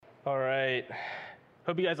All right.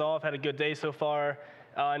 Hope you guys all have had a good day so far.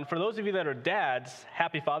 And for those of you that are dads,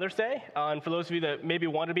 happy Father's Day. And for those of you that maybe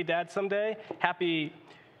want to be dads someday, happy,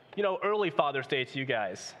 early Father's Day to you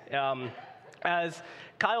guys. As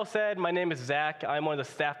Kyle said, my name is Zach. I'm one of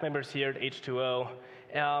the staff members here at H2O.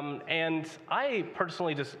 And I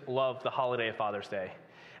personally just love the holiday of Father's Day.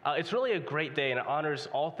 It's really a great day, and it honors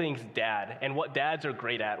all things dad and what dads are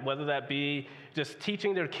great at, whether that be just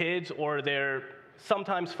teaching their kids or their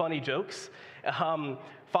sometimes funny jokes.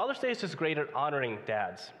 Father's Day is just great at honoring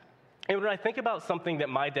dads. And when I think about something that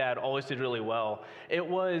my dad always did really well, it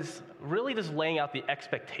was really just laying out the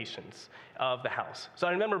expectations of the house. So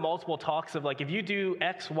I remember multiple talks of if you do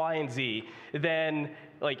X, Y, and Z, then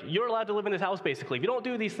you're allowed to live in this house basically. If you don't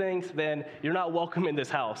do these things, then you're not welcome in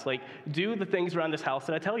this house. Do the things around this house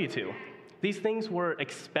that I tell you to. These things were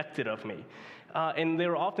expected of me. And there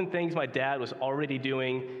were often things my dad was already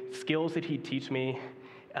doing, skills that he'd teach me.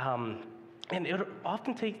 And it would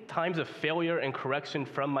often take times of failure and correction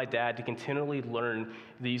from my dad to continually learn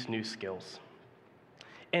these new skills.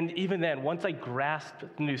 And even then, once I grasped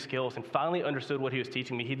the new skills and finally understood what he was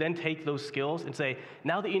teaching me, he'd then take those skills and say,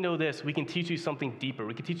 now that you know this, we can teach you something deeper.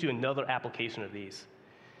 We can teach you another application of these.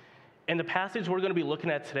 And the passage we're going to be looking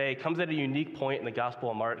at today comes at a unique point in the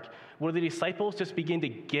Gospel of Mark, where the disciples just begin to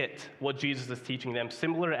get what Jesus is teaching them,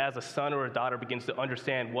 similar as a son or a daughter begins to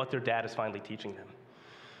understand what their dad is finally teaching them.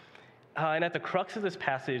 And at the crux of this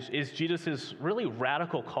passage is Jesus' really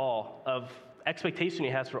radical call of expectation he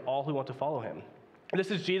has for all who want to follow him. And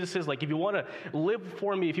this is Jesus' if you want to live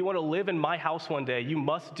for me, if you want to live in my house one day, you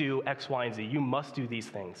must do X, Y, and Z. You must do these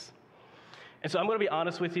things. And so I'm going to be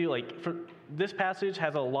honest with you, for this passage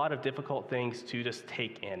has a lot of difficult things to just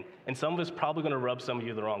take in. And some of it's probably going to rub some of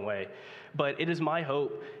you the wrong way. But it is my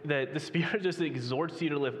hope that the Spirit just exhorts you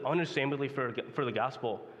to live unashamedly for the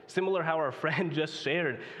gospel. Similar how our friend just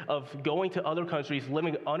shared of going to other countries,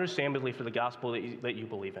 living unashamedly for the gospel that you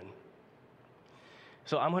believe in.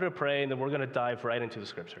 So I'm going to pray, and then we're going to dive right into the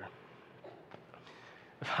scripture.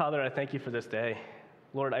 Father, I thank you for this day.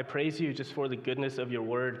 Lord, I praise you just for the goodness of your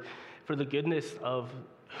word, for the goodness of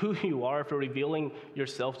who you are, for revealing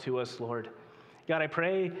yourself to us, Lord. God, I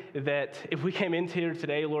pray that if we came into here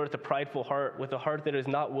today, Lord, with a prideful heart, with a heart that is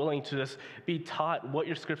not willing to just be taught what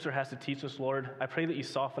your scripture has to teach us, Lord, I pray that you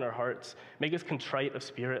soften our hearts, make us contrite of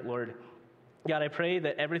spirit, Lord. God, I pray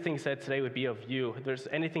that everything said today would be of you. If there's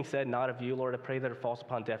anything said not of you, Lord, I pray that it falls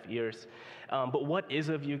upon deaf ears. But what is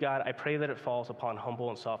of you, God, I pray that it falls upon humble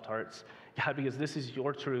and soft hearts. God, because this is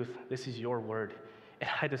your truth, this is your word. And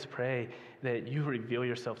I just pray that you reveal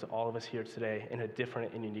yourself to all of us here today in a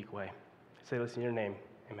different and unique way. Say this in your name,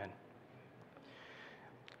 amen.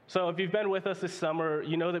 So if you've been with us this summer,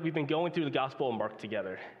 you know that we've been going through the Gospel of Mark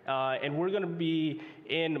together. And we're going to be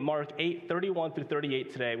in Mark 8:31 through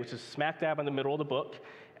 38 today, which is smack dab in the middle of the book.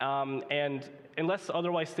 And unless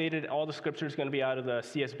otherwise stated, all the scripture is going to be out of the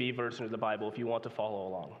CSB version of the Bible if you want to follow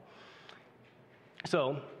along.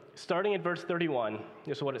 So starting at verse 31,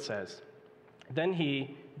 this is what it says. Then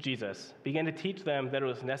he, Jesus, began to teach them that it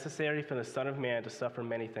was necessary for the Son of Man to suffer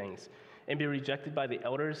many things and be rejected by the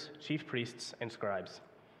elders, chief priests, and scribes,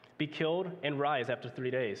 be killed, and rise after 3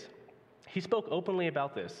 days. He spoke openly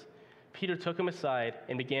about this. Peter took him aside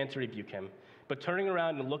and began to rebuke him. But turning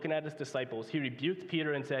around and looking at his disciples, he rebuked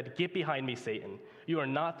Peter and said, "Get behind me, Satan. You are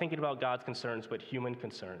not thinking about God's concerns, but human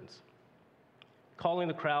concerns." Calling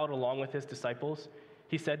the crowd along with his disciples,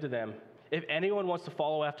 he said to them, "If anyone wants to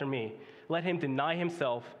follow after me, let him deny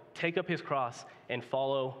himself, take up his cross, and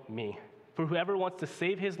follow me. For whoever wants to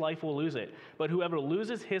save his life will lose it, but whoever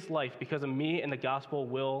loses his life because of me and the gospel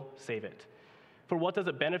will save it. For what does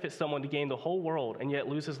it benefit someone to gain the whole world and yet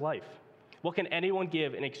lose his life? What can anyone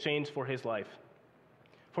give in exchange for his life?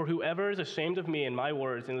 For whoever is ashamed of me and my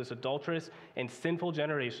words in this adulterous and sinful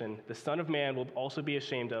generation, the Son of Man will also be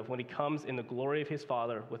ashamed of when he comes in the glory of his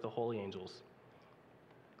Father with the holy angels."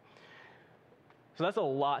 So that's a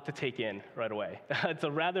lot to take in right away. It's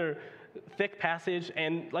a rather thick passage,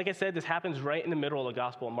 and like I said, this happens right in the middle of the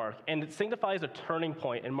Gospel of Mark, and it signifies a turning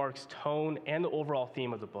point in Mark's tone and the overall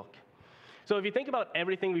theme of the book. So if you think about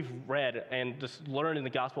everything we've read and just learned in the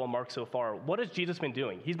Gospel of Mark so far, what has Jesus been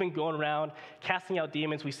doing? He's been going around casting out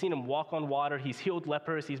demons. We've seen him walk on water. He's healed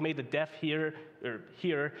lepers. He's made the deaf hear.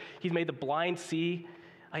 He's made the blind see.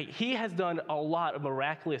 He has done a lot of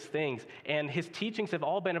miraculous things, and his teachings have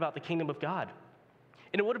all been about the kingdom of God.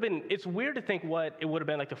 And it's weird to think what it would have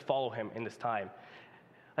been like to follow him in this time.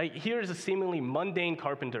 Here is a seemingly mundane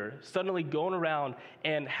carpenter suddenly going around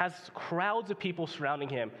and has crowds of people surrounding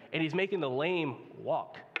him, and he's making the lame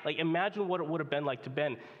walk. Imagine what it would have been like to have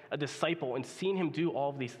been a disciple and seen him do all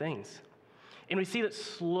of these things. And we see that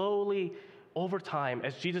slowly over time,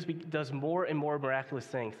 as Jesus does more and more miraculous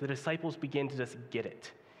things, the disciples begin to just get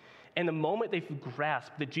it. And the moment they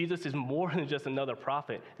grasp that Jesus is more than just another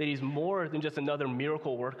prophet, that he's more than just another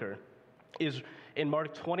miracle worker, is in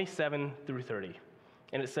Mark 27 through 30.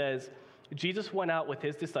 And it says, Jesus went out with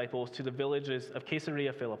his disciples to the villages of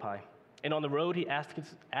Caesarea Philippi. And on the road he asked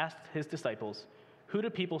his disciples, "Who do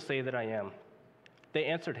people say that I am?" They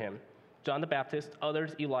answered him, "John the Baptist,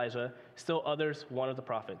 others Elijah, still others one of the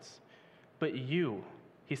prophets." "But you,"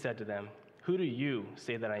 he said to them, "who do you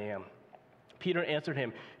say that I am?" Peter answered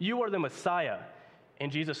him, "You are the Messiah."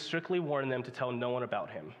 And Jesus strictly warned them to tell no one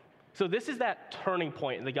about him. So this is that turning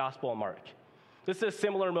point in the Gospel of Mark. This is a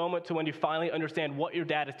similar moment to when you finally understand what your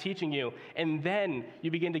dad is teaching you, and then you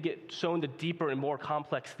begin to get shown the deeper and more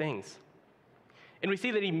complex things. And we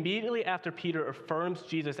see that immediately after Peter affirms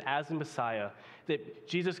Jesus as the Messiah, that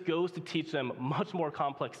Jesus goes to teach them much more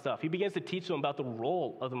complex stuff. He begins to teach them about the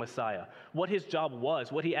role of the Messiah, what his job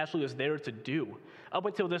was, what he actually was there to do. Up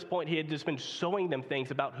until this point, he had just been showing them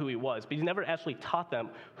things about who he was, but he never actually taught them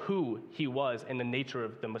who he was and the nature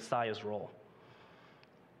of the Messiah's role.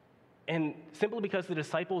 And simply because the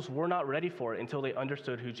disciples were not ready for it until they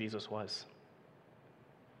understood who Jesus was.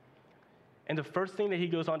 And the first thing that he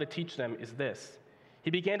goes on to teach them is this. He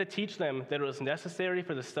began to teach them that it was necessary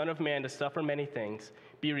for the Son of Man to suffer many things,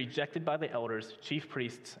 be rejected by the elders, chief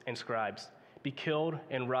priests, and scribes, be killed,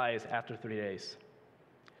 and rise after 3 days.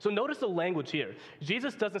 So notice the language here.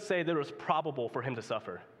 Jesus doesn't say that it was probable for him to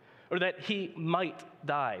suffer, or that he might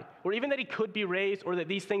die, or even that he could be raised, or that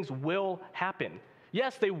these things will happen.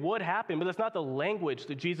 Yes, they would happen, but that's not the language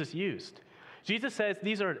that Jesus used. Jesus says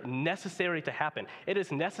these are necessary to happen. It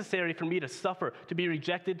is necessary for me to suffer, to be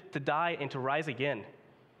rejected, to die, and to rise again.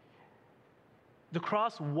 The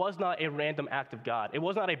cross was not a random act of God. It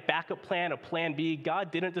was not a backup plan, a plan B.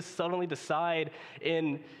 God didn't just suddenly decide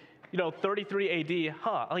in 33 AD,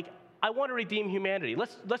 I want to redeem humanity.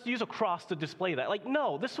 Let's use a cross to display that.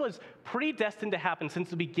 No, this was predestined to happen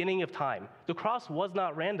since the beginning of time. The cross was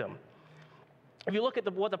not random. If you look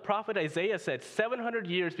at what the prophet Isaiah said 700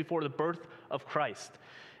 years before the birth of Christ,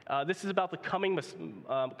 this is about the coming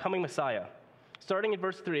Messiah. Starting in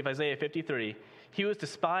verse 3 of Isaiah 53, he was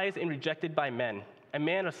despised and rejected by men, a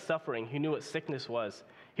man of suffering who knew what sickness was.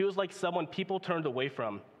 He was like someone people turned away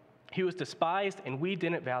from. He was despised, and we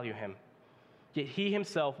didn't value him. Yet he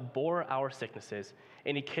himself bore our sicknesses,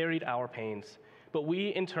 and he carried our pains. But we,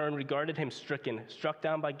 in turn, regarded him stricken, struck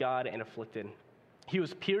down by God, and afflicted. He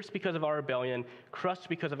was pierced because of our rebellion, crushed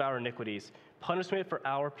because of our iniquities. Punishment for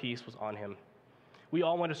our peace was on him. We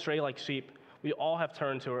all went astray like sheep. We all have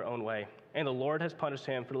turned to our own way, and the Lord has punished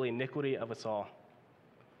him for the iniquity of us all.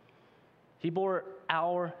 He bore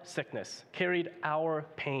our sickness, carried our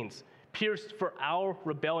pains, pierced for our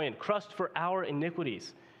rebellion, crushed for our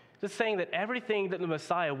iniquities. Just saying that everything that the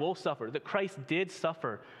Messiah will suffer, that Christ did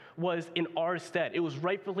suffer, was in our stead. It was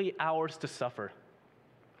rightfully ours to suffer.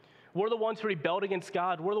 We're the ones who rebelled against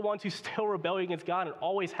God. We're the ones who still rebel against God and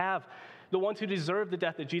always have, the ones who deserve the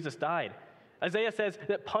death that Jesus died. Isaiah says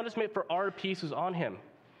that punishment for our peace was on him.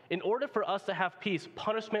 In order for us to have peace,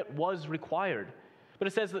 punishment was required. But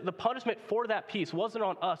it says that the punishment for that peace wasn't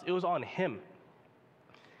on us, it was on him.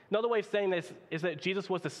 Another way of saying this is that Jesus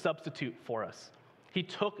was the substitute for us. He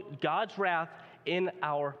took God's wrath in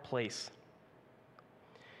our place.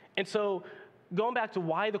 And so, going back to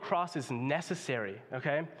why the cross is necessary,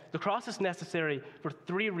 okay? The cross is necessary for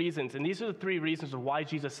 3 reasons, and these are the 3 reasons of why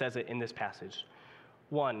Jesus says it in this passage.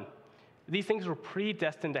 1, these things were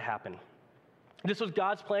predestined to happen. This was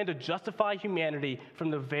God's plan to justify humanity from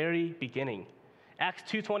the very beginning. Acts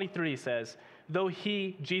 2:23 says, though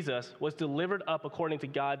he, Jesus, was delivered up according to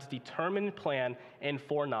God's determined plan and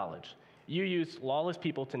foreknowledge, you used lawless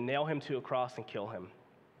people to nail him to a cross and kill him.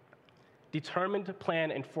 Determined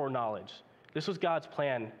plan and foreknowledge. This was God's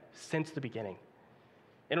plan since the beginning.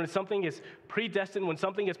 And when something is predestined, when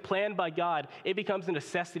something is planned by God, it becomes a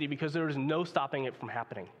necessity because there is no stopping it from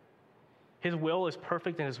happening. His will is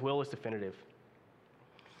perfect and his will is definitive.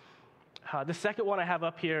 The second one I have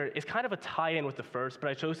up here is kind of a tie-in with the first, but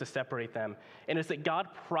I chose to separate them. And it's that God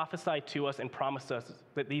prophesied to us and promised us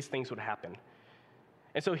that these things would happen.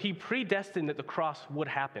 And so he predestined that the cross would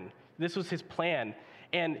happen. This was his plan.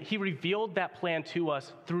 And he revealed that plan to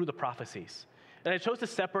us through the prophecies. And I chose to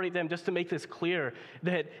separate them just to make this clear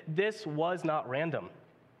that this was not random.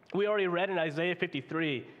 We already read in Isaiah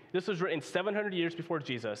 53, this was written 700 years before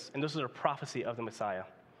Jesus, and this is a prophecy of the Messiah.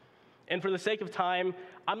 And for the sake of time,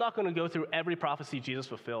 I'm not going to go through every prophecy Jesus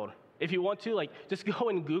fulfilled. If you want to, just go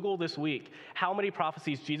and Google this week how many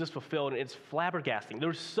prophecies Jesus fulfilled, and it's flabbergasting.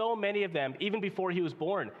 There's so many of them, even before he was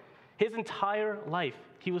born. His entire life,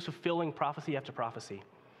 he was fulfilling prophecy after prophecy.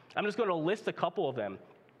 I'm just going to list a couple of them.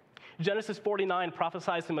 Genesis 49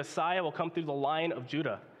 prophesies the Messiah will come through the line of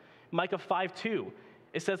Judah. Micah 5:2,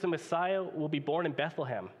 it says the Messiah will be born in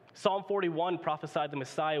Bethlehem. Psalm 41 prophesied the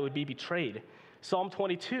Messiah would be betrayed. Psalm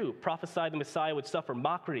 22 prophesied the Messiah would suffer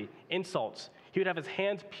mockery, insults. He would have his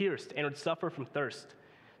hands pierced and would suffer from thirst.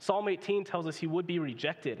 Psalm 18 tells us he would be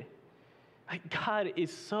rejected. God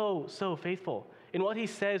is so, so faithful. And what he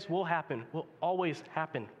says will happen, will always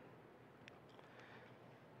happen.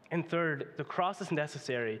 And third, the cross is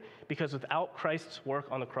necessary because without Christ's work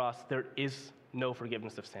on the cross, there is no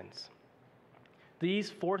forgiveness of sins.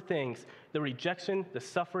 These four things, the rejection, the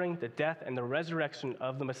suffering, the death, and the resurrection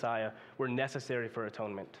of the Messiah, were necessary for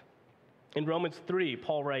atonement. In Romans 3,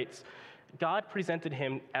 Paul writes, God presented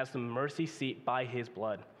him as the mercy seat by his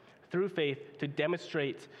blood, through faith to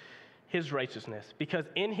demonstrate his righteousness, because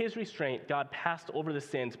in his restraint, God passed over the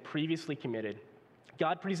sins previously committed.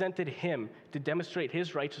 God presented him to demonstrate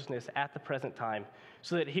his righteousness at the present time,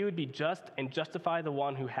 so that he would be just and justify the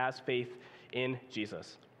one who has faith in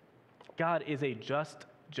Jesus. God is a just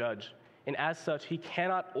judge, and as such, he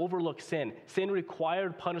cannot overlook sin. Sin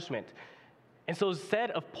required punishment. And so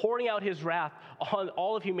instead of pouring out his wrath on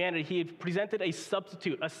all of humanity, he had presented a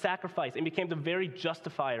substitute, a sacrifice, and became the very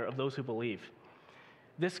justifier of those who believe.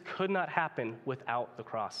 This could not happen without the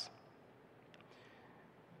cross.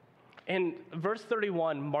 And verse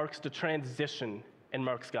 31 marks the transition in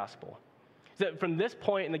Mark's gospel. So from this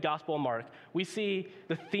point in the Gospel of Mark, we see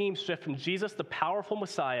the theme shift from Jesus, the powerful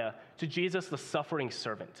Messiah, to Jesus, the suffering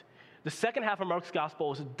servant. The second half of Mark's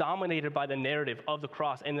gospel is dominated by the narrative of the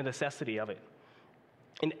cross and the necessity of it.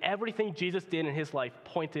 And everything Jesus did in his life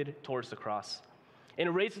pointed towards the cross. And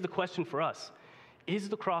it raises the question for us, is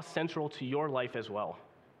the cross central to your life as well?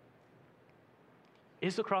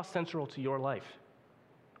 Is the cross central to your life?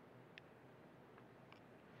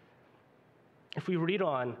 If we read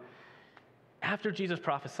on, after Jesus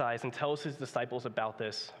prophesies and tells his disciples about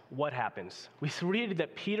this, what happens? We read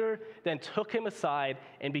that Peter then took him aside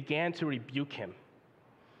and began to rebuke him.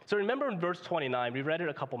 So remember in verse 29, we read it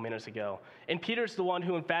a couple minutes ago, and Peter's the one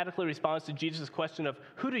who emphatically responds to Jesus' question of,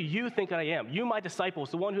 who do you think that I am? You, my disciples,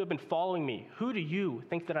 the one who have been following me, who do you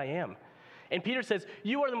think that I am? And Peter says,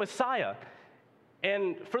 you are the Messiah.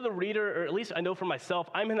 And for the reader, or at least I know for myself,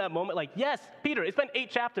 I'm in that moment like, yes, Peter, it's been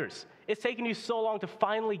 8 chapters. It's taken you so long to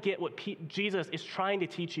finally get what Jesus is trying to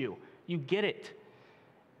teach you. You get it.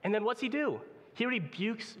 And then what's he do? He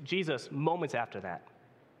rebukes Jesus moments after that.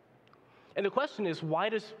 And the question is, why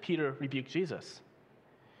does Peter rebuke Jesus?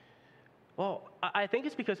 Well, I think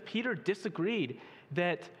it's because Peter disagreed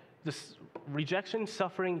that the rejection,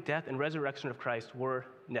 suffering, death, and resurrection of Christ were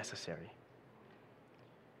necessary.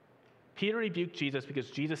 Peter rebuked Jesus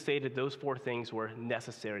because Jesus stated those 4 things were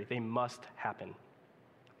necessary. They must happen.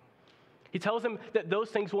 He tells him that those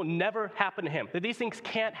things will never happen to him, that these things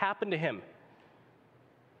can't happen to him.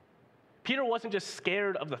 Peter wasn't just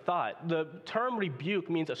scared of the thought. The term rebuke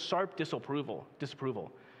means a sharp disapproval.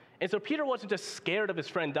 And so Peter wasn't just scared of his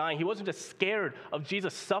friend dying. He wasn't just scared of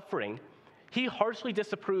Jesus suffering. He harshly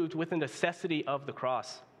disapproved with the necessity of the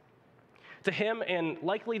cross. To him, and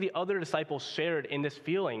likely the other disciples shared in this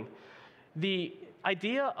feeling, the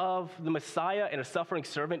idea of the Messiah and a suffering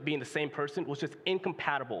servant being the same person was just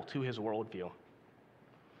incompatible to his worldview.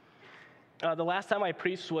 The last time I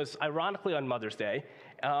preached was ironically on Mother's Day,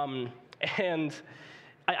 and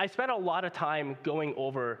I spent a lot of time going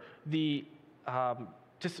over the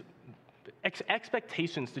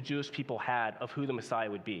expectations the Jewish people had of who the Messiah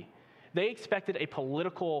would be. They expected a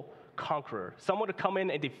political conqueror, someone to come in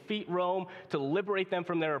and defeat Rome, to liberate them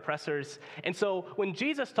from their oppressors. And so when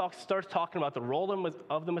Jesus starts talking about the role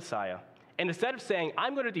of the Messiah, and instead of saying,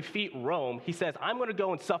 I'm going to defeat Rome, he says, I'm going to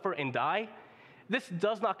go and suffer and die. This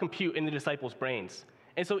does not compute in the disciples' brains.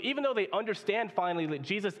 And so even though they understand finally that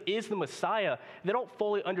Jesus is the Messiah, they don't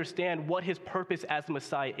fully understand what his purpose as the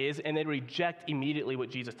Messiah is, and they reject immediately what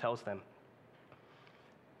Jesus tells them.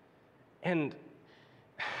 And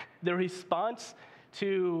the response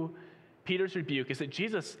to Peter's rebuke is that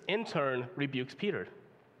Jesus, in turn, rebukes Peter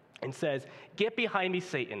and says, get behind me,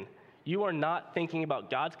 Satan. You are not thinking about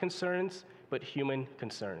God's concerns, but human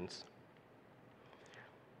concerns.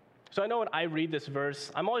 So I know when I read this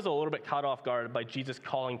verse, I'm always a little bit caught off guard by Jesus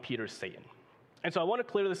calling Peter Satan. And so I want to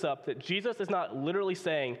clear this up, that Jesus is not literally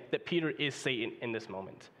saying that Peter is Satan in this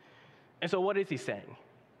moment. And so what is he saying?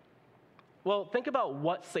 Well, think about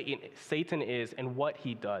what Satan is and what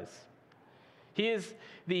he does. He is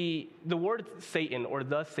the word Satan, or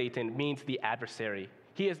the Satan, means the adversary.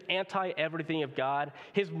 He is anti-everything of God.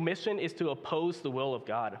 His mission is to oppose the will of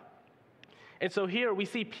God. And so here we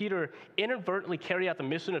see Peter inadvertently carry out the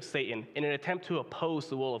mission of Satan in an attempt to oppose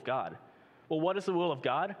the will of God. Well, what is the will of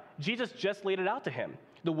God? Jesus just laid it out to him.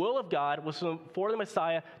 The will of God was for the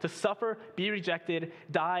Messiah to suffer, be rejected,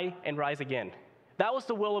 die, and rise again. That was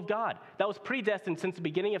the will of God. That was predestined since the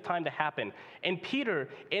beginning of time to happen. And Peter,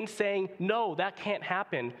 in saying, no, that can't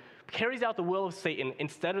happen, carries out the will of Satan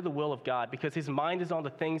instead of the will of God because his mind is on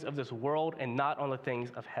the things of this world and not on the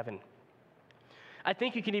things of heaven. I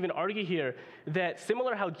think you can even argue here that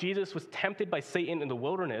similar how Jesus was tempted by Satan in the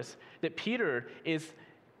wilderness, that Peter is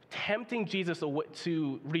tempting Jesus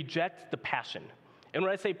to reject the passion. And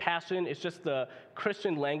when I say passion, it's just the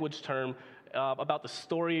Christian language term about the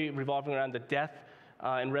story revolving around the death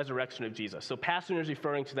and resurrection of Jesus. So passion is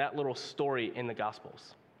referring to that little story in the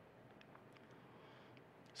Gospels.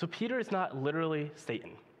 So Peter is not literally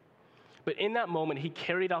Satan. But in that moment, he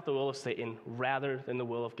carried out the will of Satan rather than the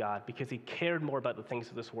will of God because he cared more about the things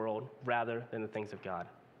of this world rather than the things of God.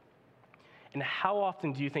 And how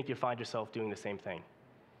often do you think you find yourself doing the same thing?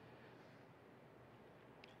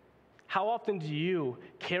 How often do you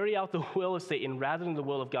carry out the will of Satan rather than the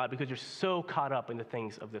will of God because you're so caught up in the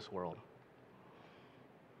things of this world?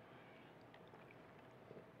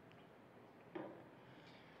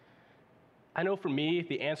 I know for me,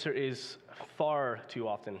 the answer is far too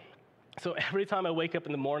often. So every time I wake up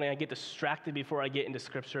in the morning, I get distracted before I get into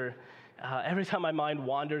Scripture. Every time my mind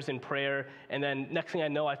wanders in prayer, and then next thing I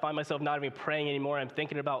know, I find myself not even praying anymore. I'm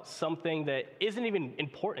thinking about something that isn't even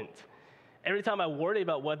important. Every time I worry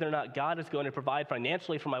about whether or not God is going to provide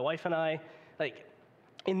financially for my wife and I,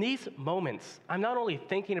 in these moments, I'm not only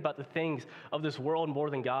thinking about the things of this world more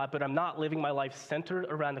than God, but I'm not living my life centered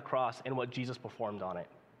around the cross and what Jesus performed on it.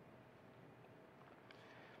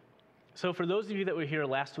 So for those of you that were here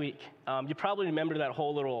last week, you probably remember that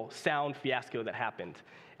whole little sound fiasco that happened,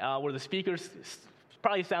 where the speakers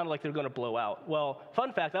probably sounded like they were going to blow out. Well,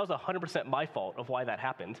 fun fact, that was 100% my fault of why that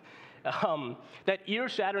happened. That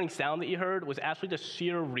ear-shattering sound that you heard was actually just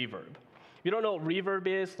sheer reverb. If you don't know what reverb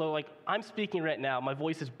is, so I'm speaking right now, my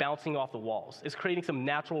voice is bouncing off the walls. It's creating some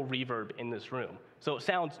natural reverb in this room. So it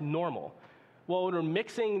sounds normal. Well, when we're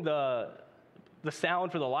mixing the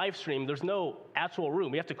sound for the live stream, there's no actual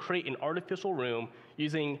room. We have to create an artificial room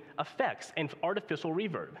using effects and artificial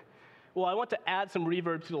reverb. Well, I want to add some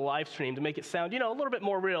reverb to the live stream to make it sound, a little bit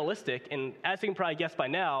more realistic. And as you can probably guess by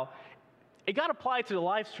now, it got applied to the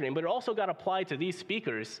live stream, but it also got applied to these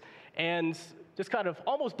speakers and just kind of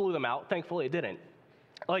almost blew them out. Thankfully, it didn't.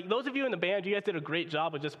 Those of you in the band, you guys did a great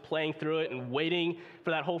job of just playing through it and waiting for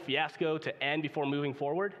that whole fiasco to end before moving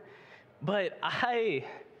forward. But I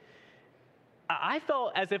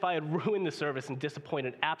felt as if I had ruined the service and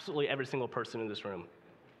disappointed absolutely every single person in this room.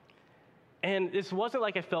 And this wasn't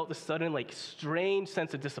like I felt this sudden, strange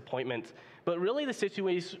sense of disappointment, but really the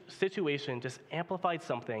situation just amplified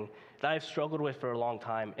something that I've struggled with for a long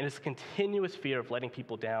time, and it's a continuous fear of letting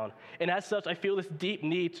people down. And as such, I feel this deep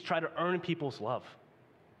need to try to earn people's love.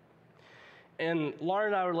 And Laura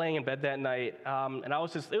and I were laying in bed that night, and it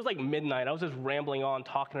was like midnight. I was just rambling on,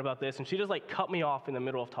 talking about this, and she just cut me off in the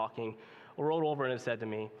middle of talking, rolled over and said to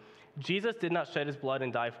me, Jesus did not shed his blood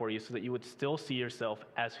and die for you so that you would still see yourself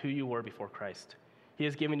as who you were before Christ. He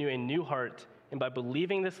has given you a new heart, and by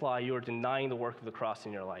believing this lie, you are denying the work of the cross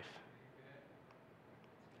in your life.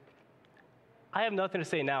 I have nothing to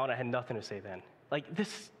say now, and I had nothing to say then.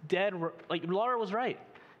 Laura was right,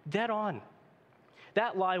 dead on.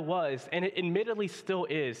 That lie was, and it admittedly still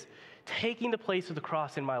is, taking the place of the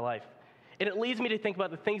cross in my life. And it leads me to think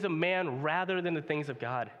about the things of man rather than the things of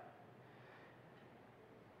God.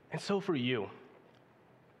 And so for you,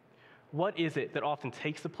 what is it that often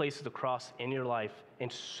takes the place of the cross in your life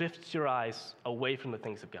and shifts your eyes away from the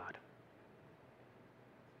things of God?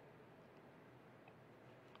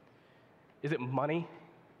 Is it money?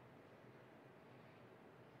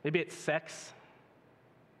 Maybe it's sex?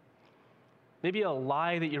 Maybe a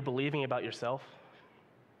lie that you're believing about yourself?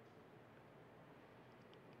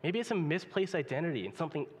 Maybe it's a misplaced identity in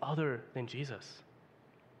something other than Jesus.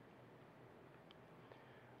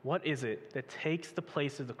 What is it that takes the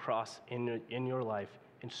place of the cross in your life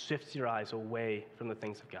and shifts your eyes away from the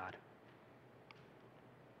things of God?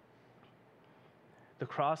 The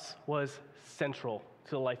cross was central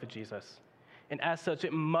to the life of Jesus, and as such,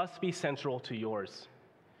 it must be central to yours.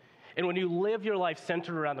 And when you live your life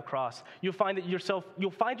centered around the cross, you'll find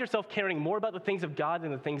yourself caring more about the things of God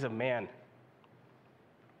than the things of man.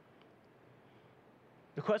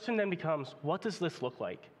 The question then becomes, what does this look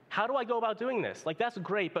like? How do I go about doing this? That's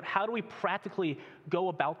great, but how do we practically go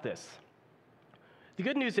about this? The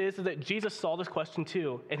good news is that Jesus saw this question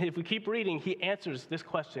too, and if we keep reading, he answers this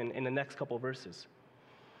question in the next couple of verses.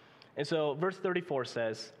 And so verse 34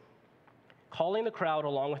 says, calling the crowd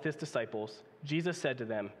along with his disciples, Jesus said to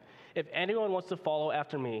them, if anyone wants to follow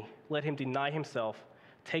after me, let him deny himself,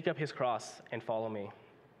 take up his cross, and follow me.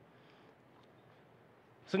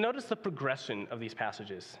 So notice the progression of these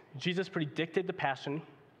passages. Jesus predicted the passion.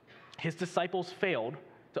 His disciples failed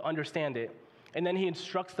to understand it. And then he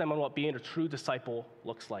instructs them on what being a true disciple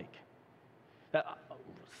looks like. That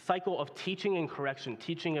cycle of teaching and correction,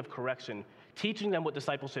 teaching of correction, teaching them what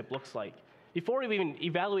discipleship looks like. Before we even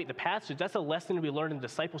evaluate the passage, that's a lesson to be learned in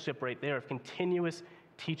discipleship right there of continuous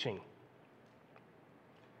teaching.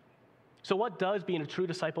 So what does being a true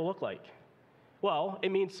disciple look like? Well,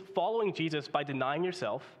 it means following Jesus by denying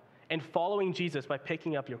yourself and following Jesus by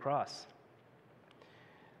picking up your cross.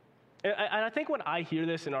 And I think when I hear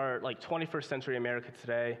this in our 21st century America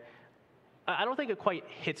today, I don't think it quite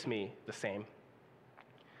hits me the same.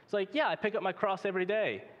 It's like, yeah, I pick up my cross every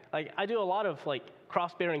day. I do a lot of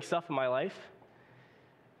cross-bearing stuff in my life.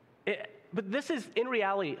 But this is, in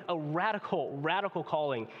reality, a radical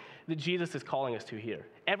calling that Jesus is calling us to here.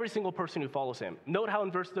 Every single person who follows him. Note how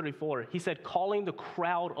in verse 34, he said, calling the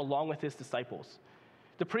crowd along with his disciples.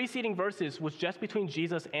 The preceding verses was just between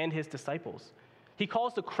Jesus and his disciples. He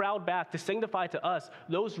calls the crowd back to signify to us,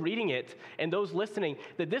 those reading it and those listening,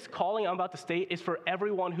 that this calling I'm about to state is for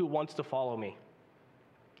everyone who wants to follow me.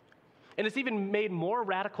 And it's even made more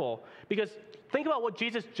radical because think about what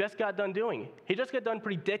Jesus just got done doing. He just got done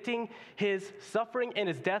predicting his suffering and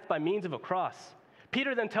his death by means of a cross.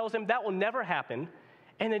 Peter then tells him that will never happen.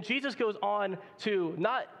 And then Jesus goes on to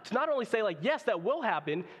not only say, yes, that will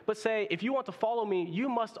happen, but say, if you want to follow me, you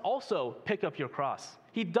must also pick up your cross.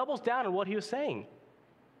 He doubles down on what he was saying.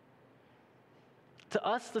 To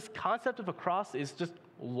us, this concept of a cross is just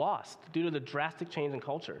lost due to the drastic change in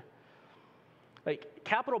culture.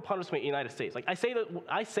 Capital punishment in the United States.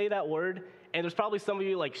 I say that word, and there's probably some of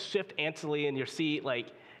you shift antsily in your seat.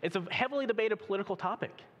 It's a heavily debated political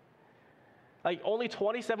topic. Only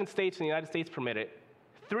 27 states in the United States permit it.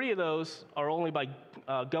 3 of those are only by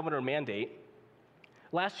governor mandate.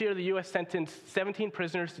 Last year, the U.S. sentenced 17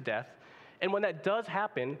 prisoners to death. And when that does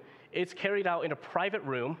happen, it's carried out in a private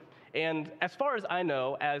room, and as far as I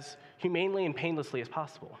know, as humanely and painlessly as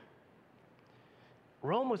possible.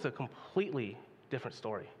 Rome was a completely different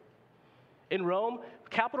story. In Rome,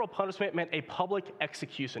 capital punishment meant a public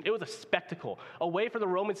execution. It was a spectacle, a way for the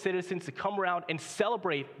Roman citizens to come around and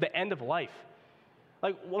celebrate the end of life.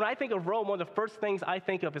 When I think of Rome, one of the first things I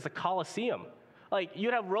think of is a Colosseum.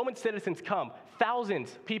 You'd have Roman citizens come,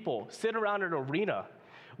 thousands of people sit around an arena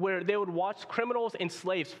where they would watch criminals and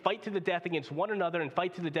slaves fight to the death against one another and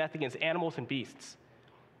fight to the death against animals and beasts.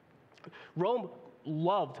 Rome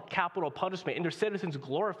loved capital punishment, and their citizens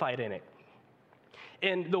glorified in it.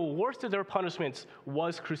 And the worst of their punishments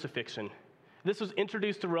was crucifixion. This was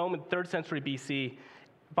introduced to Rome in 3rd century BC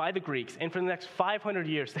by the Greeks, and for the next 500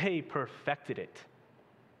 years, they perfected it.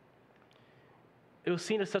 It was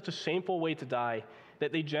seen as such a shameful way to die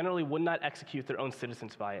that they generally would not execute their own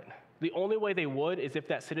citizens by it. The only way they would is if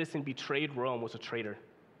that citizen betrayed Rome, was a traitor.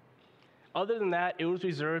 Other than that, it was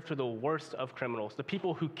reserved for the worst of criminals, the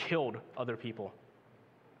people who killed other people.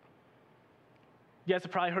 You guys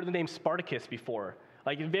have probably heard the name Spartacus before.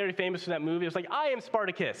 Very famous for that movie. It was I am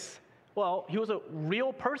Spartacus. Well, he was a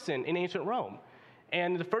real person in ancient Rome.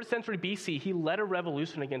 And in the 1st century BC, he led a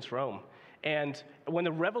revolution against Rome. And when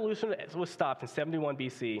the revolution was stopped in 71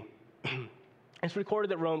 BC, it's recorded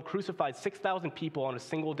that Rome crucified 6,000 people on a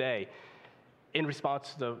single day in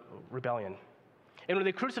response to the rebellion. And when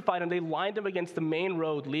they crucified them, they lined them against the main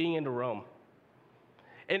road leading into Rome.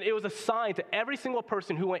 And it was a sign to every single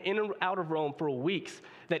person who went in and out of Rome for weeks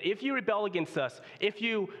that if you rebel against us, if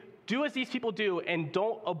you do as these people do and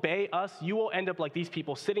don't obey us, you will end up like these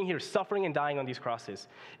people, sitting here suffering and dying on these crosses.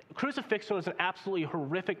 Crucifixion was an absolutely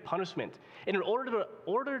horrific punishment. And in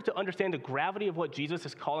order to understand the gravity of what Jesus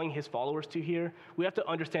is calling his followers to here, we have to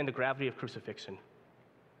understand the gravity of crucifixion.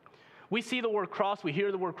 We see the word cross, we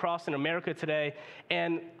hear the word cross in America today,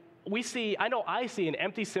 and I see an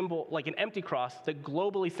empty symbol, an empty cross that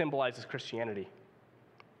globally symbolizes Christianity.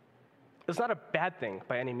 It's not a bad thing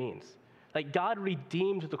by any means. God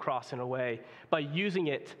redeemed the cross in a way by using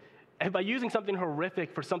something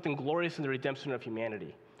horrific for something glorious in the redemption of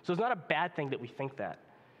humanity. So it's not a bad thing that we think that.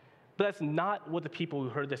 But that's not what the people who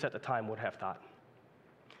heard this at the time would have thought.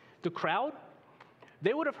 The crowd,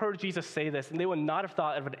 they would have heard Jesus say this, and they would not have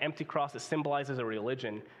thought of an empty cross that symbolizes a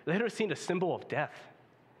religion. They would have seen a symbol of death.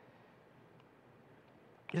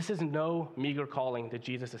 This is no meager calling that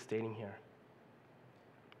Jesus is stating here.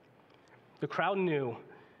 The crowd knew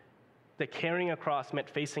that carrying a cross meant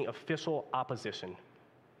facing official opposition.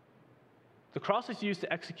 The cross is used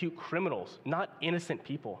to execute criminals, not innocent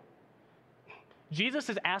people. Jesus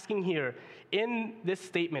is asking here in this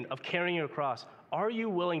statement of carrying your cross, are you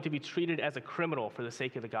willing to be treated as a criminal for the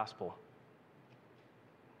sake of the gospel?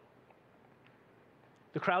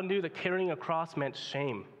 The crowd knew that carrying a cross meant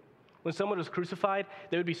shame. When someone was crucified,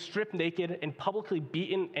 they would be stripped naked and publicly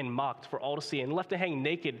beaten and mocked for all to see and left to hang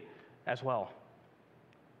naked as well.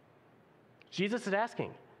 Jesus is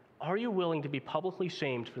asking, are you willing to be publicly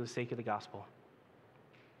shamed for the sake of the gospel?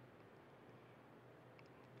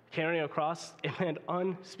 Carrying a cross, it meant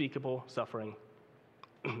unspeakable suffering.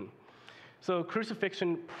 So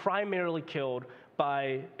crucifixion primarily killed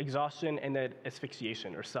by exhaustion and then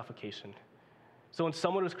asphyxiation or suffocation. So when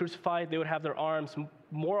someone was crucified, they would have their arms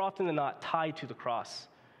more often than not tied to the cross.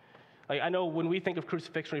 Like, I know when we think of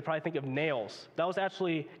crucifixion, we probably think of nails. That was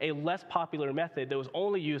actually a less popular method that was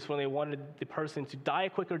only used when they wanted the person to die a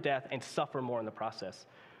quicker death and suffer more in the process.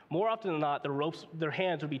 More often than not, their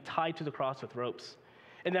hands would be tied to the cross with ropes.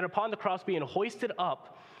 And then upon the cross being hoisted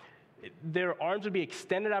up, their arms would be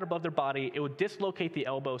extended out above their body. It would dislocate the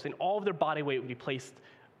elbows, and all of their body weight would be placed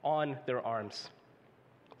on their arms.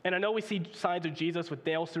 And I know we see signs of Jesus with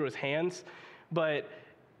nails through his hands, but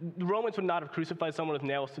the Romans would not have crucified someone with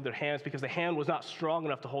nails through their hands because the hand was not strong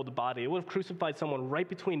enough to hold the body. It would have crucified someone right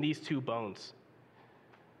between these two bones.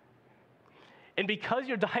 And because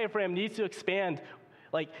your diaphragm needs to expand,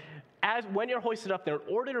 as when you're hoisted up there, in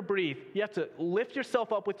order to breathe, you have to lift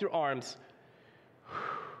yourself up with your arms,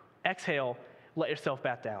 exhale, let yourself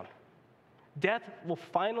back down. Death will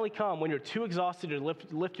finally come when you're too exhausted to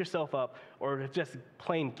lift yourself up or have just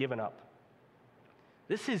plain given up.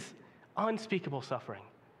 This is unspeakable suffering.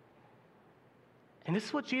 And this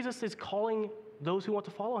is what Jesus is calling those who want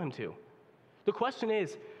to follow him to. The question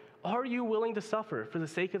is, are you willing to suffer for the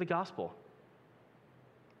sake of the gospel?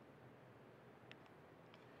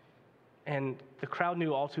 And the crowd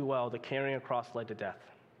knew all too well that carrying a cross led to death.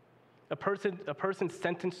 A person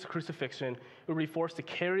sentenced to crucifixion would be forced to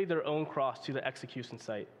carry their own cross to the execution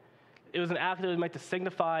site. It was an act that was meant to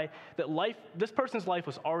signify that this person's life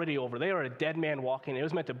was already over. They are a dead man walking. It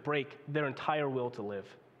was meant to break their entire will to live.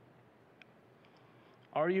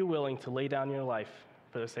 Are you willing to lay down your life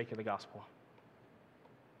for the sake of the gospel?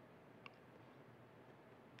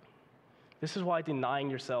 This is why denying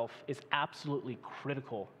yourself is absolutely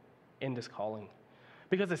critical in this calling.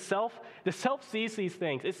 Because the self sees these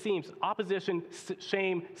things. It seems opposition,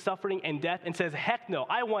 shame, suffering, and death, and says, heck no,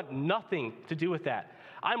 I want nothing to do with that.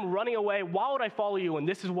 I'm running away. Why would I follow you? And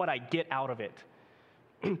this is what I get out of it.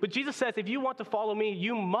 But Jesus says, if you want to follow me,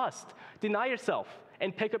 you must deny yourself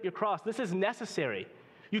and pick up your cross. This is necessary.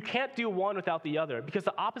 You can't do one without the other because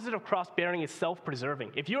the opposite of cross-bearing is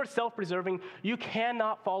self-preserving. If you are self-preserving, you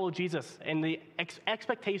cannot follow Jesus and the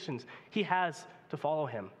expectations he has to follow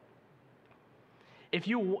him.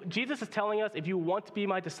 Jesus is telling us, if you want to be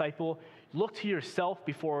my disciple, look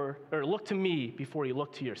to me before you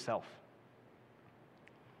look to yourself.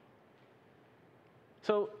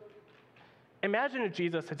 So imagine if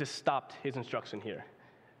Jesus had just stopped his instruction here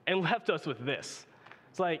and left us with this.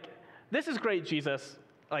 It's like, this is great, Jesus.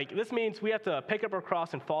 This means we have to pick up our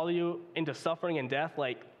cross and follow you into suffering and death.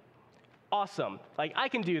 Awesome. I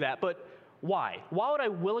can do that, but why? Why would I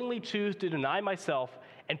willingly choose to deny myself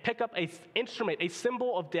and pick up an instrument, a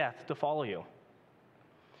symbol of death to follow you?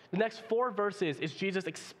 The next 4 verses is Jesus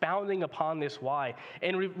expounding upon this why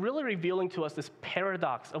and really revealing to us this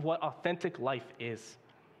paradox of what authentic life is.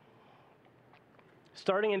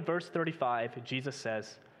 Starting in verse 35, Jesus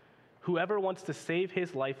says, "Whoever wants to save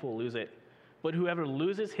his life will lose it, but whoever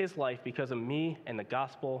loses his life because of me and the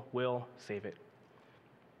gospel will save it.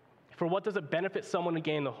 For what does it benefit someone to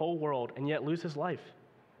gain the whole world and yet lose his life?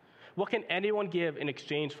 What can anyone give in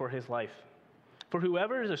exchange for his life? For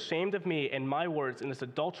whoever is ashamed of me and my words in this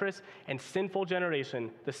adulterous and sinful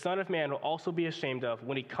generation, the Son of Man will also be ashamed of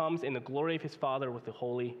when he comes in the glory of his Father with the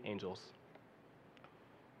holy angels."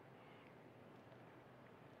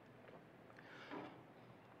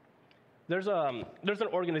 There's an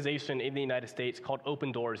organization in the United States called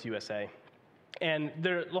Open Doors USA. And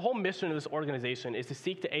the whole mission of this organization is to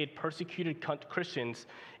seek to aid persecuted Christians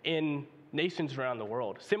in nations around the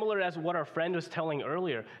world. Similar as what our friend was telling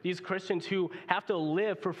earlier, these Christians who have to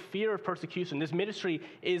live for fear of persecution. This ministry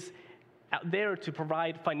is out there to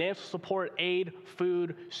provide financial support, aid,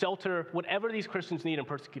 food, shelter, whatever these Christians need in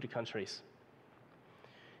persecuted countries.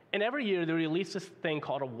 And every year they release this thing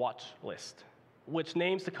called a watch list, which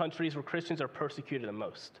names the countries where Christians are persecuted the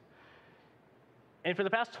most. And for the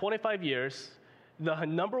past 25 years, the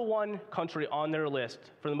number one country on their list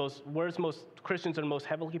for where most Christians are most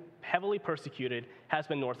heavily persecuted has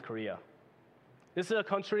been North Korea. This is a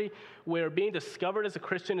country where being discovered as a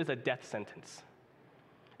Christian is a death sentence.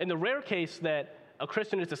 In the rare case that a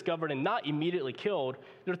Christian is discovered and not immediately killed,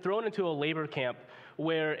 they're thrown into a labor camp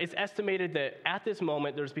where it's estimated that at this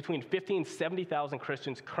moment there's between 50 and 70,000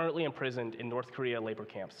 Christians currently imprisoned in North Korea labor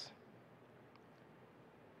camps.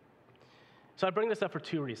 So I bring this up for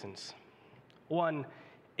two reasons. One,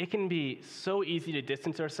 it can be so easy to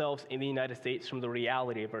distance ourselves in the United States from the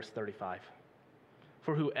reality of verse 35.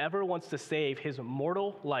 For whoever wants to save his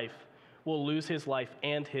mortal life will lose his life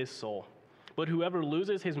and his soul. But whoever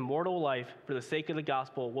loses his mortal life for the sake of the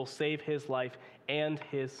gospel will save his life and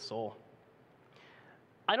his soul.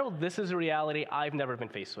 I know this is a reality I've never been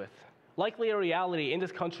faced with. Likely a reality in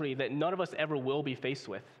this country that none of us ever will be faced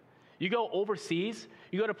with. You go overseas,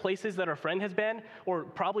 you go to places that our friend has been or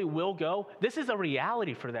probably will go, this is a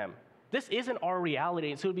reality for them. This isn't our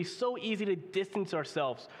reality, and so it would be so easy to distance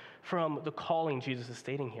ourselves from the calling Jesus is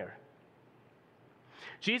stating here.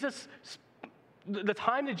 The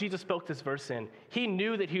time that Jesus spoke this verse in, he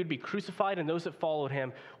knew that he would be crucified and those that followed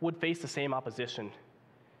him would face the same opposition.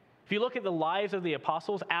 If you look at the lives of the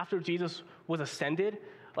apostles after Jesus was ascended,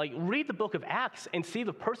 read the book of Acts and see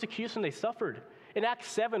the persecution they suffered. In Acts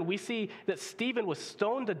 7, we see that Stephen was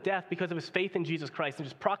stoned to death because of his faith in Jesus Christ and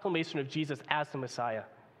his proclamation of Jesus as the Messiah.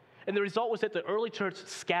 And the result was that the early church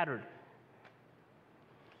scattered.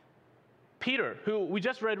 Peter, who we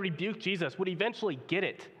just read rebuked Jesus, would eventually get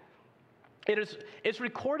it. It's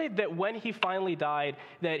recorded that when he finally died,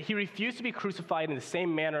 that he refused to be crucified in the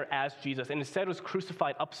same manner as Jesus, and instead was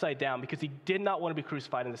crucified upside down because he did not want to be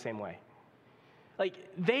crucified in the same way.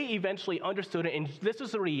 They eventually understood it, and this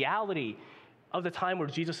was the reality of the time where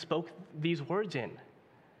Jesus spoke these words in.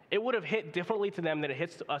 It would have hit differently to them than it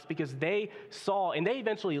hits to us because they saw and they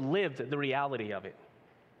eventually lived the reality of it.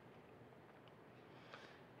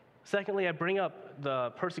 Secondly, I bring up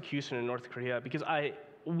the persecution in North Korea because I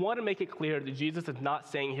want to make it clear that Jesus is not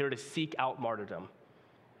saying here to seek out martyrdom.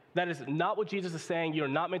 That is not what Jesus is saying. You're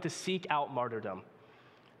not meant to seek out martyrdom.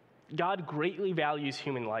 God greatly values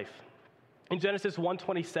human life. In Genesis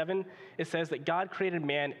 1:27, it says that God created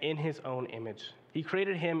man in his own image. He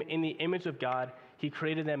created him in the image of God. He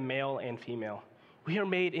created them male and female. We are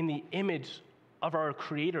made in the image of our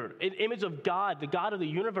Creator, an image of God, the God of the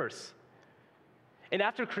universe. And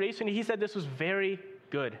after creation, he said this was very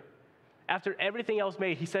good. After everything else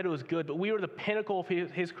made, he said it was good, but we were the pinnacle of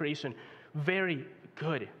his creation. Very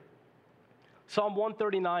good. Psalm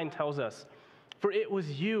 139 tells us, "For it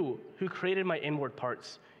was you who created my inward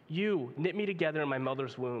parts. You knit me together in my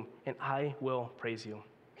mother's womb, and I will praise you.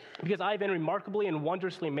 Because I have been remarkably and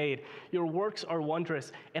wondrously made. Your works are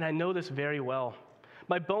wondrous, and I know this very well.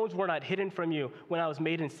 My bones were not hidden from you when I was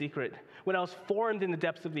made in secret, when I was formed in the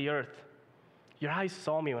depths of the earth. Your eyes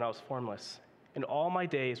saw me when I was formless, and all my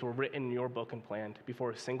days were written in your book and planned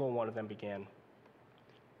before a single one of them began."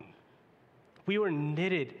 We were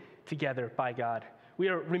knitted together by God. We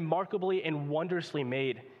are remarkably and wondrously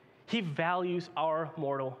made. He values our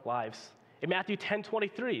mortal lives. In Matthew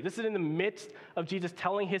 10:23, this is in the midst of Jesus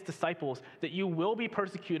telling his disciples that you will be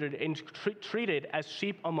persecuted and treated as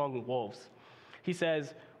sheep among wolves. He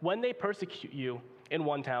says, when they persecute you in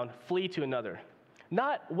one town, flee to another.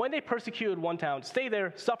 Not when they persecute one town, stay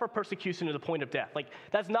there, suffer persecution to the point of death.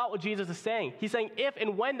 That's not what Jesus is saying. He's saying if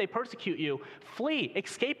and when they persecute you, flee,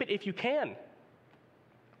 escape it if you can.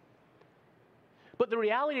 But the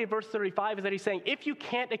reality of verse 35 is that he's saying, if you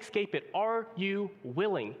can't escape it, are you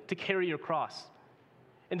willing to carry your cross?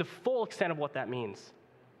 And the full extent of what that means.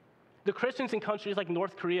 The Christians in countries like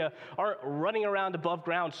North Korea aren't running around above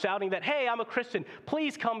ground shouting that, hey, I'm a Christian,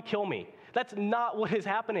 please come kill me. That's not what is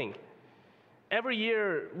happening. Every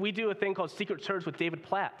year, we do a thing called Secret Church with David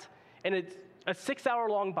Platt, and it's a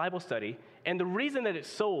 6-hour-long Bible study. And the reason that it's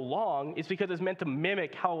so long is because it's meant to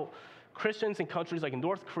mimic how Christians in countries like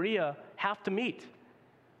North Korea have to meet.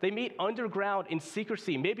 They meet underground in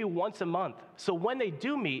secrecy, maybe once a month. So when they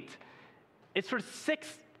do meet, it's for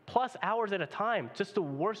 6+ hours at a time just to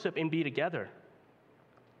worship and be together.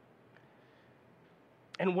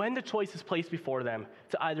 And when the choice is placed before them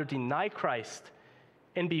to either deny Christ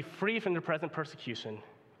and be free from their present persecution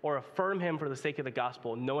or affirm him for the sake of the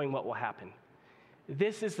gospel, knowing what will happen,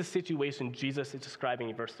 this is the situation Jesus is describing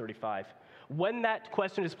in verse 35. When that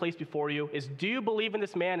question is placed before you is, do you believe in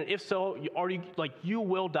this man? And if so, you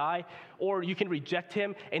will die, or you can reject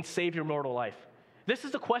him and save your mortal life. This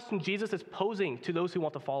is the question Jesus is posing to those who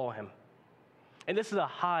want to follow him. And this is a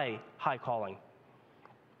high, high calling.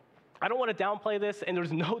 I don't want to downplay this, and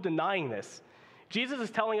there's no denying this. Jesus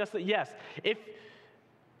is telling us that, yes,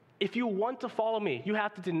 if you want to follow me, you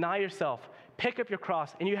have to deny yourself, pick up your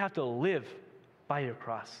cross, and you have to live by your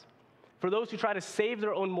cross. For those who try to save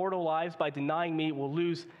their own mortal lives by denying me will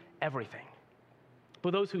lose everything.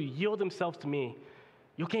 But those who yield themselves to me,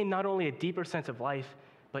 you'll gain not only a deeper sense of life,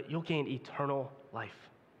 but you'll gain eternal life.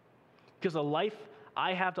 Because the life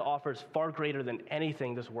I have to offer is far greater than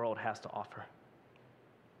anything this world has to offer.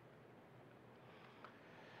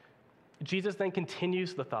 Jesus then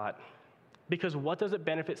continues the thought, because what does it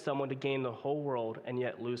benefit someone to gain the whole world and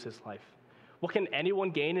yet lose his life? What can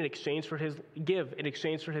anyone give in exchange for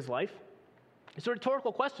his life? It's a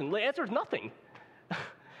rhetorical question. The answer is nothing.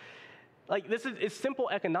 It's simple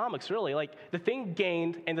economics, really. The thing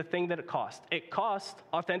gained and the thing that it cost. It cost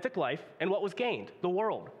authentic life, and what was gained? The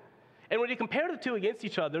world. And when you compare the two against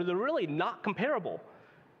each other, they're really not comparable.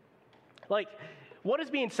 What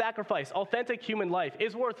is being sacrificed, authentic human life,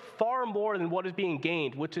 is worth far more than what is being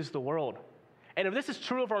gained, which is the world. And if this is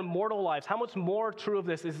true of our mortal lives, how much more true of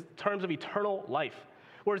this is in terms of eternal life?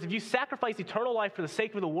 Whereas if you sacrifice eternal life for the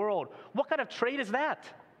sake of the world, what kind of trade is that?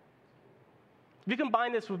 If you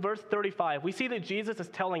combine this with verse 35, we see that Jesus is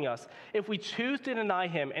telling us if we choose to deny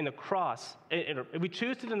him and the cross, if we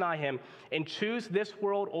choose to deny him and choose this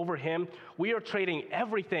world over him, we are trading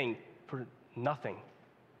everything for nothing.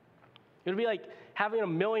 It would be like having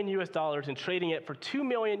 $1 million and trading it for 2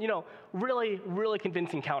 million, really, really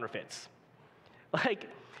convincing counterfeits. It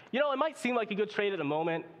might seem like a good trade at the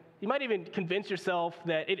moment. You might even convince yourself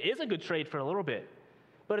that it is a good trade for a little bit.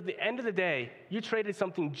 But at the end of the day, you traded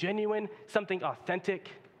something genuine, something authentic,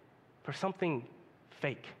 for something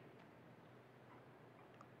fake.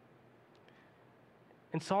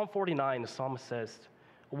 In Psalm 49, the psalmist says,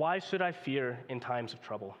 "Why should I fear in times of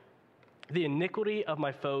trouble? The iniquity of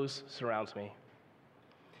my foes surrounds me.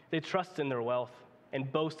 They trust in their wealth and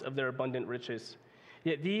boast of their abundant riches.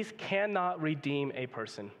 Yet these cannot redeem a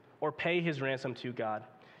person or pay his ransom to God,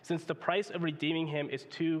 since the price of redeeming him is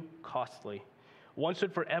too costly. One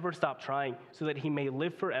should forever stop trying so that he may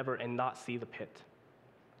live forever and not see the pit."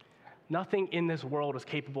 Nothing in this world is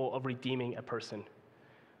capable of redeeming a person.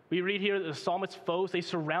 We read here that the psalmist's foes, they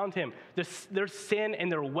surround him. Their sin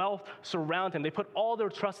and their wealth surround him. They put all their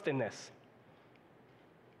trust in this.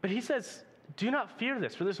 But he says, do not fear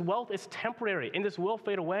this, for this wealth is temporary, and this will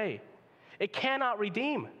fade away. It cannot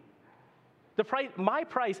redeem. My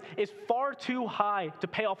price is far too high to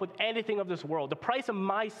pay off with anything of this world, the price of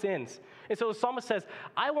my sins. And so the psalmist says,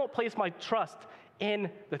 I won't place my trust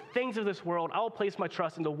in the things of this world. I will place my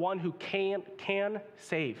trust in the one who can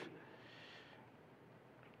save.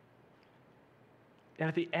 And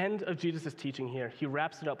at the end of Jesus' teaching here, he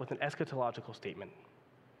wraps it up with an eschatological statement.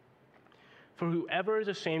 "For whoever is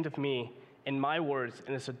ashamed of me and my words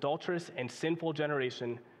in this adulterous and sinful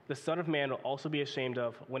generation, the Son of Man will also be ashamed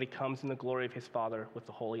of when he comes in the glory of his Father with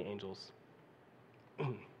the holy angels."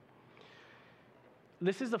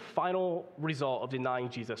 This is the final result of denying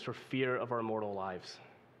Jesus for fear of our mortal lives.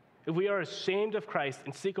 If we are ashamed of Christ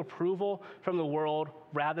and seek approval from the world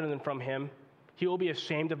rather than from him, he will be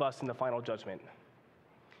ashamed of us in the final judgment.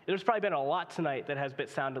 There's probably been a lot tonight that has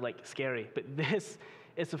sounded like scary, but this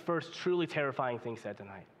is the first truly terrifying thing said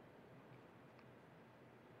tonight.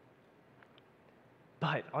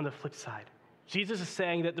 But on the flip side, Jesus is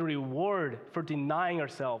saying that the reward for denying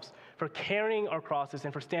ourselves, for carrying our crosses,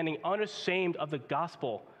 and for standing unashamed of the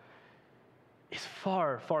gospel is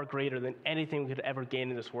far, far greater than anything we could ever gain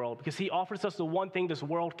in this world, because he offers us the one thing this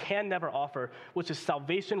world can never offer, which is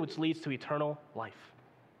salvation, which leads to eternal life.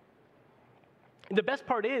 And the best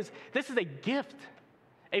part is, this is a gift,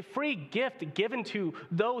 a free gift given to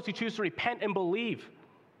those who choose to repent and believe.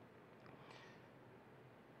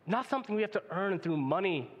 Not something we have to earn through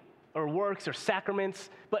money or works or sacraments,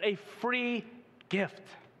 but a free gift.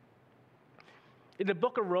 In the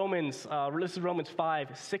book of Romans, this is Romans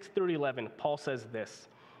 5, 6 through 11, Paul says this: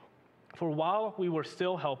 "For while we were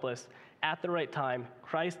still helpless, at the right time,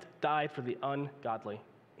 Christ died for the ungodly.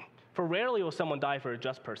 For rarely will someone die for a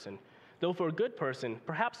just person, though for a good person,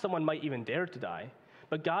 perhaps someone might even dare to die.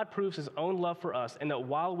 But God proves his own love for us, in that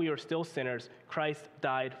while we are still sinners, Christ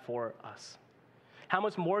died for us. How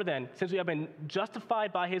much more then, since we have been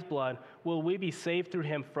justified by his blood, will we be saved through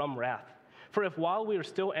him from wrath? For if while we are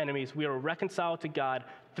still enemies, we are reconciled to God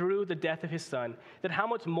through the death of his Son, then how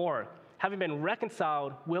much more, having been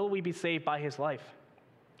reconciled, will we be saved by his life?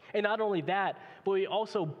 And not only that, but we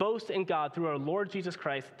also boast in God through our Lord Jesus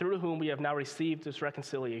Christ, through whom we have now received this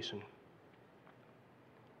reconciliation.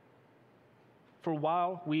 For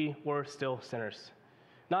while we were still sinners,"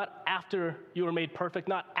 not after you were made perfect,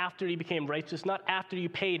 not after you became righteous, not after you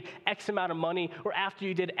paid X amount of money or after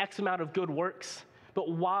you did X amount of good works, but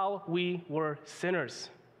while we were sinners.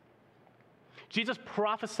 Jesus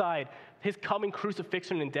prophesied his coming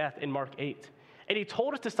crucifixion and death in Mark 8. And he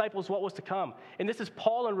told his disciples what was to come. And this is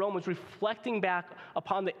Paul in Romans reflecting back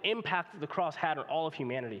upon the impact that the cross had on all of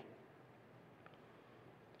humanity.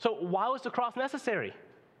 So why was the cross necessary?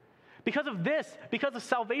 Because of this, because of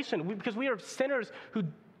salvation, because we are sinners who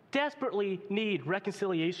desperately need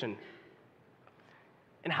reconciliation.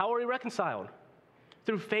 And how are we reconciled?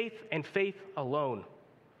 Through faith and faith alone.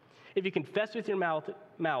 If you confess with your mouth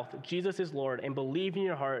Jesus is Lord and believe in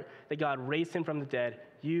your heart that God raised him from the dead,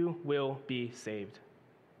 you will be saved.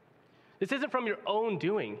 This isn't from your own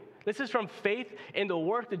doing. This is from faith in the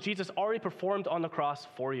work that Jesus already performed on the cross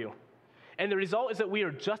for you. And the result is that we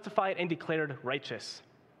are justified and declared righteous.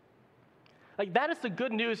 Like, that is the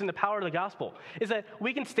good news and the power of the gospel, is that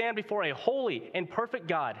we can stand before a holy and perfect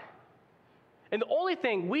God. And the only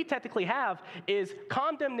thing we technically have is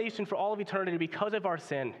condemnation for all of eternity because of our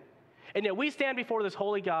sin. And yet we stand before this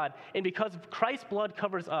holy God, and because Christ's blood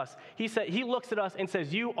covers us, he looks at us and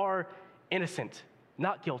says, you are innocent,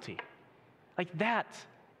 not guilty. Like that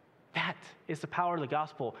is the power of the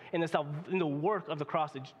gospel and the work of the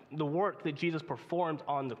cross, the work that Jesus performed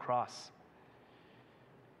on the cross.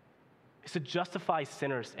 It's to justify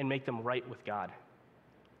sinners and make them right with God.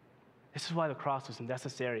 This is why the cross was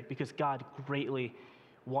necessary, because God greatly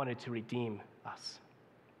wanted to redeem us.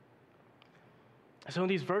 So in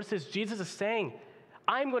these verses, Jesus is saying,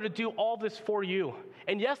 I'm going to do all this for you.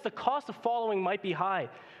 And yes, the cost of following might be high,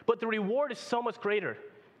 but the reward is so much greater.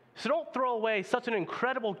 So don't throw away such an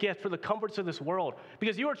incredible gift for the comforts of this world,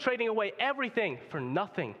 because you are trading away everything for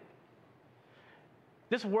nothing.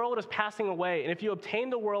 This world is passing away, and if you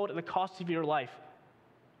obtain the world at the cost of your life,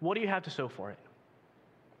 what do you have to show for it?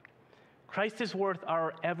 Christ is worth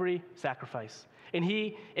our every sacrifice. And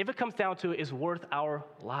he, if it comes down to it, is worth our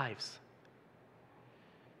lives.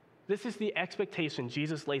 This is the expectation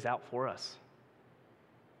Jesus lays out for us.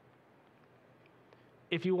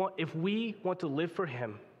 If we want to live for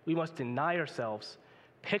him, we must deny ourselves,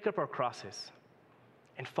 pick up our crosses,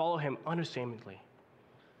 and follow him unashamedly.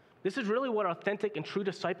 This is really what authentic and true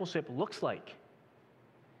discipleship looks like.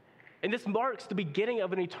 And this marks the beginning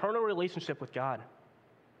of an eternal relationship with God.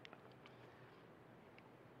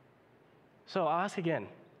 So I'll ask again,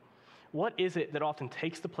 what is it that often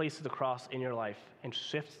takes the place of the cross in your life and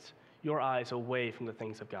shifts your eyes away from the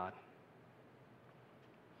things of God?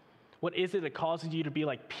 What is it that causes you to be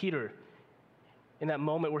like Peter in that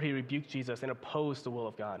moment where he rebuked Jesus and opposed the will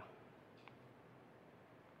of God?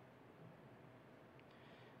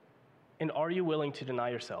 And are you willing to deny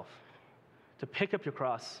yourself, to pick up your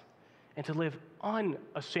cross, and to live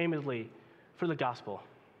unashamedly for the gospel?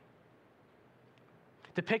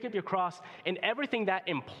 To pick up your cross and everything that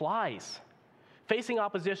implies, facing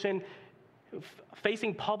opposition,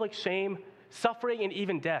 facing public shame, suffering, and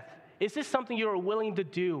even death. Is this something you are willing to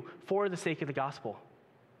do for the sake of the gospel?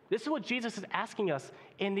 This is what Jesus is asking us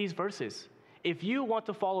in these verses. If you want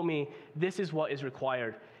to follow me, this is what is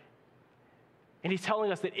required. And he's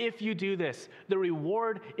telling us that if you do this, the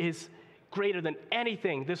reward is greater than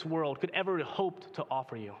anything this world could ever hope to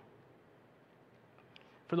offer you.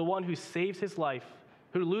 For the one who saves his life,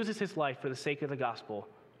 who loses his life for the sake of the gospel,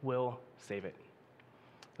 will save it.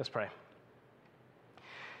 Let's pray.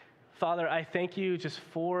 Father, I thank you just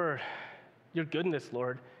for your goodness,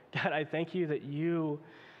 Lord. God, I thank you that you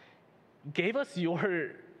gave us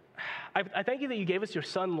I thank you that you gave us your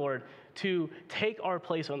Son, Lord, to take our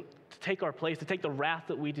place, to take the wrath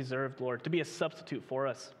that we deserved, Lord, to be a substitute for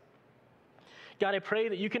us. God, I pray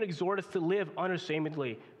that you can exhort us to live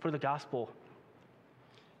unashamedly for the gospel.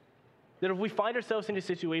 That if we find ourselves in a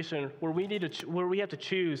situation where we have to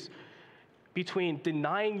choose between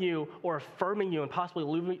denying you or affirming you and possibly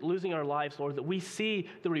losing our lives, Lord, that we see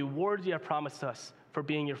the rewards you have promised us for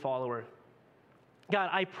being your follower.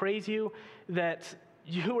 God, I praise you that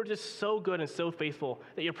you are just so good and so faithful,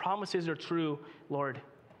 that your promises are true, Lord,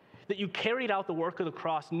 that you carried out the work of the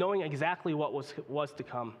cross knowing exactly what was to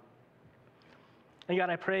come. And God,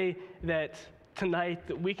 I pray that tonight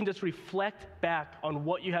that we can just reflect back on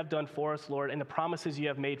what you have done for us, Lord, and the promises you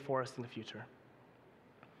have made for us in the future.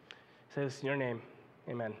 It says in your name,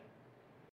 amen.